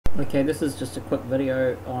Okay, this is just a quick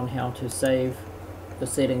video on how to save the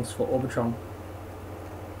settings for Orbitron.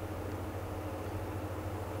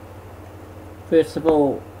 First of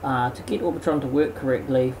all, to get Orbitron to work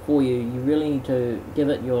correctly for you, you really need to give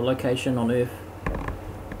it your location on Earth.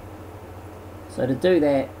 So to do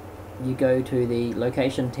that, you go to the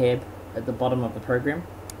location tab at the bottom of the program.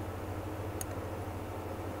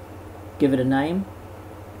 Give it a name.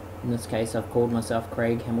 In this case, I've called myself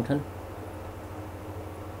Craig Hamilton.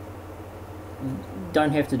 You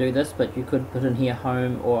don't have to do this, but you could put in here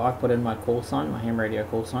home, or I've put in my call sign, my ham radio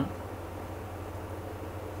call sign.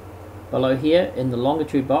 Below here in the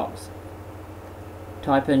longitude box,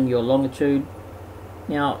 type in your longitude.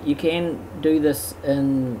 Now you can do this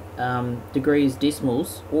in degrees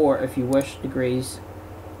decimals, or if you wish, degrees,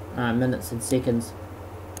 minutes and seconds.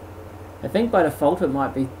 I think by default it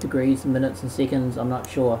might be degrees, minutes and seconds, I'm not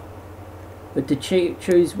sure. But to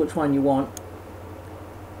choose which one you want,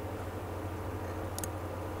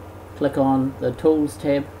 click on the Tools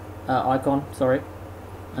tab icon, sorry.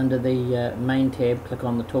 Under the Main tab, click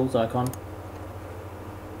on the Tools icon.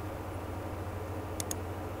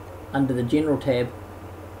 Under the General tab,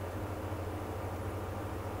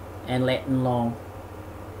 and Latin long.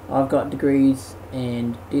 I've got degrees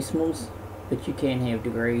and decimals, but you can have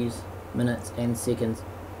degrees, minutes and seconds,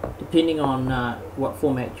 depending on what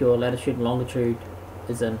format your latitude and longitude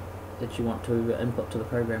is in that you want to input to the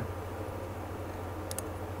program.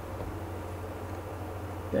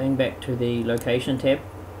 Going back to the location tab,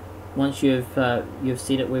 once you've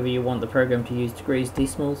set it whether you want the program to use degrees,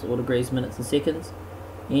 decimals or degrees, minutes and seconds,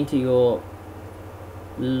 enter your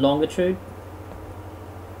longitude,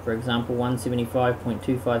 for example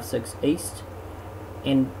 175.256 east,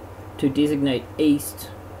 and to designate east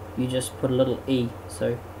you just put a little e,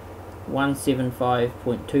 so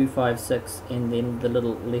 175.256 and then the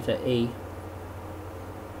little letter E.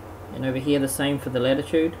 And over here the same for the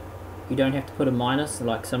latitude. You don't have to put a minus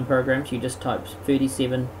like some programs, you just type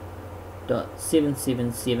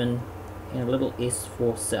 37.777 and a little S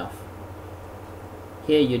for south.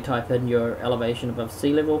 Here you type in your elevation above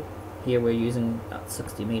sea level. Here we're using about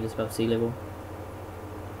 60 meters above sea level.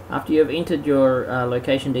 After you have entered your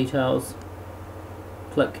location details,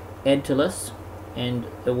 click Add to List and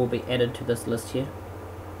it will be added to this list here.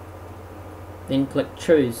 Then click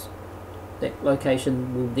Choose. That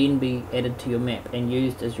location will then be added to your map and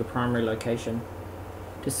used as your primary location.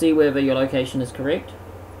 To see whether your location is correct,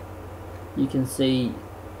 you can see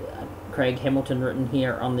Craig Hamilton written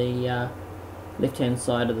here on the left hand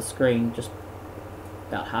side of the screen, just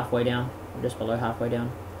about halfway down, or just below halfway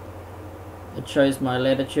down. It shows my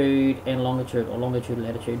latitude and longitude, or longitude and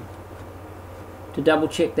latitude. To double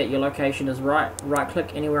check that your location is right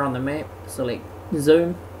click anywhere on the map, select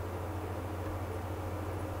Zoom,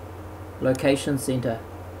 Location Center.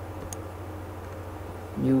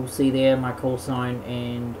 You'll see there my call sign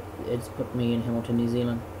and it's put me in Hamilton, New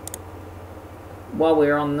Zealand. While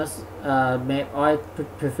we're on this map, I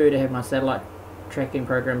prefer to have my satellite tracking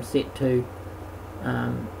program set to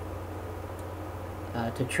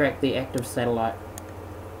track the active satellite,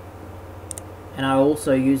 and I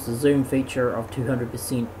also use the zoom feature of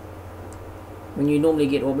 200%. When you normally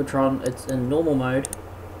get Orbitron, it's in normal mode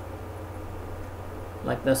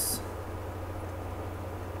like this,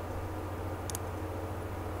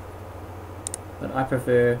 but I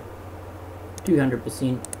prefer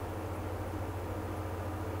 200%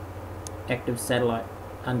 active satellite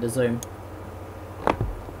under zoom.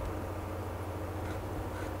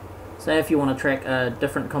 Say if you want to track a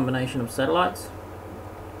different combination of satellites,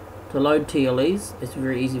 to load TLEs, it's a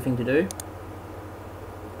very easy thing to do.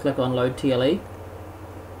 Click on Load TLE.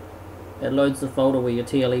 It loads the folder where your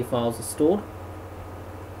TLE files are stored.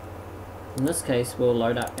 In this case we'll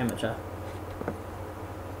load up Amateur.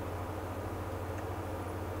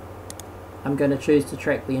 I'm going to choose to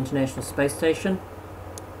track the International Space Station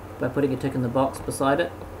by putting a tick in the box beside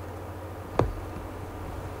it.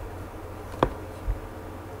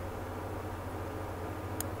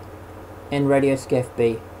 And Radio Scaff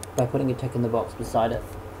B by putting a tick in the box beside it.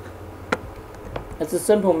 It's a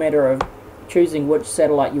simple matter of choosing which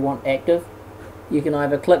satellite you want active. You can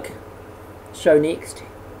either click Show Next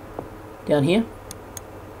down here.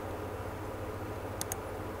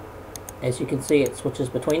 As you can see, it switches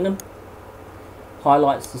between them,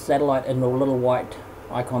 highlights the satellite in the little white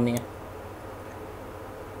icon there.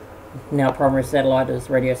 Now primary satellite is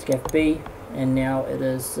Radio Scaff B, and now it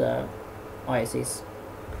is ISS.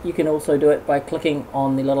 You can also do it by clicking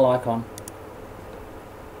on the little icon.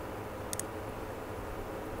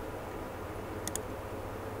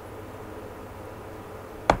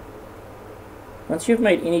 Once you've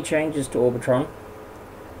made any changes to Orbitron,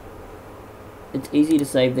 it's easy to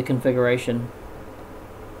save the configuration.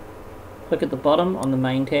 Click at the bottom on the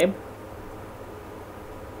main tab,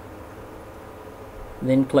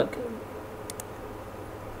 then click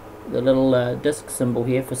the little disk symbol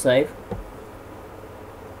here for save.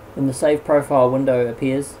 When the save profile window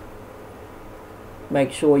appears,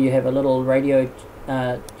 make sure you have a little radio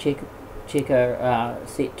checker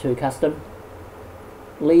set to custom.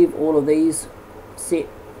 Leave all of these set,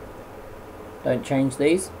 don't change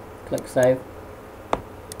these. Click save.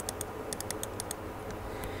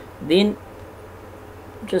 Then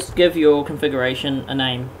just give your configuration a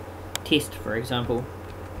name, test for example,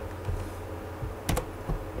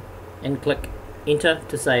 and click enter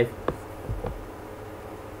to save.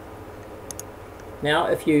 Now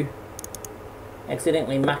if you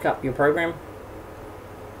accidentally muck up your program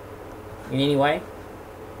in any way,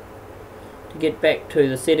 to get back to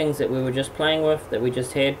the settings that we were just playing with, that we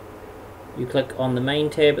just had, you click on the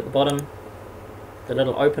main tab at the bottom, the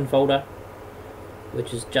little open folder,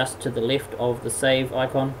 which is just to the left of the save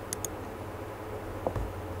icon.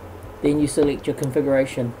 Then you select your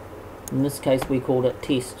configuration. In this case we called it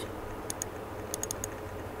test.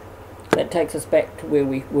 That takes us back to where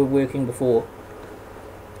we were working before,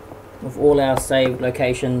 with all our saved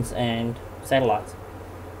locations and satellites.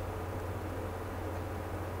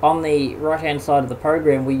 On the right hand side of the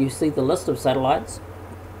program where you see the list of satellites,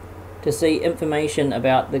 to see information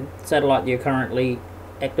about the satellite you're currently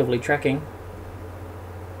actively tracking,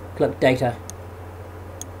 click data.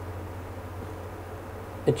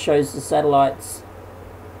 It shows the satellite's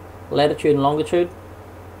latitude and longitude,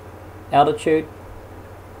 altitude,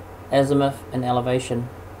 azimuth and elevation.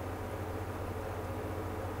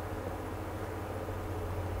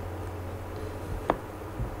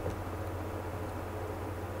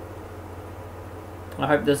 I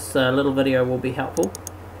hope this little video will be helpful,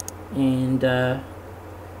 and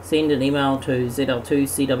send an email to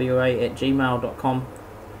zl2cwa@gmail.com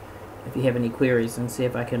if you have any queries, and see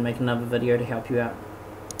if I can make another video to help you out.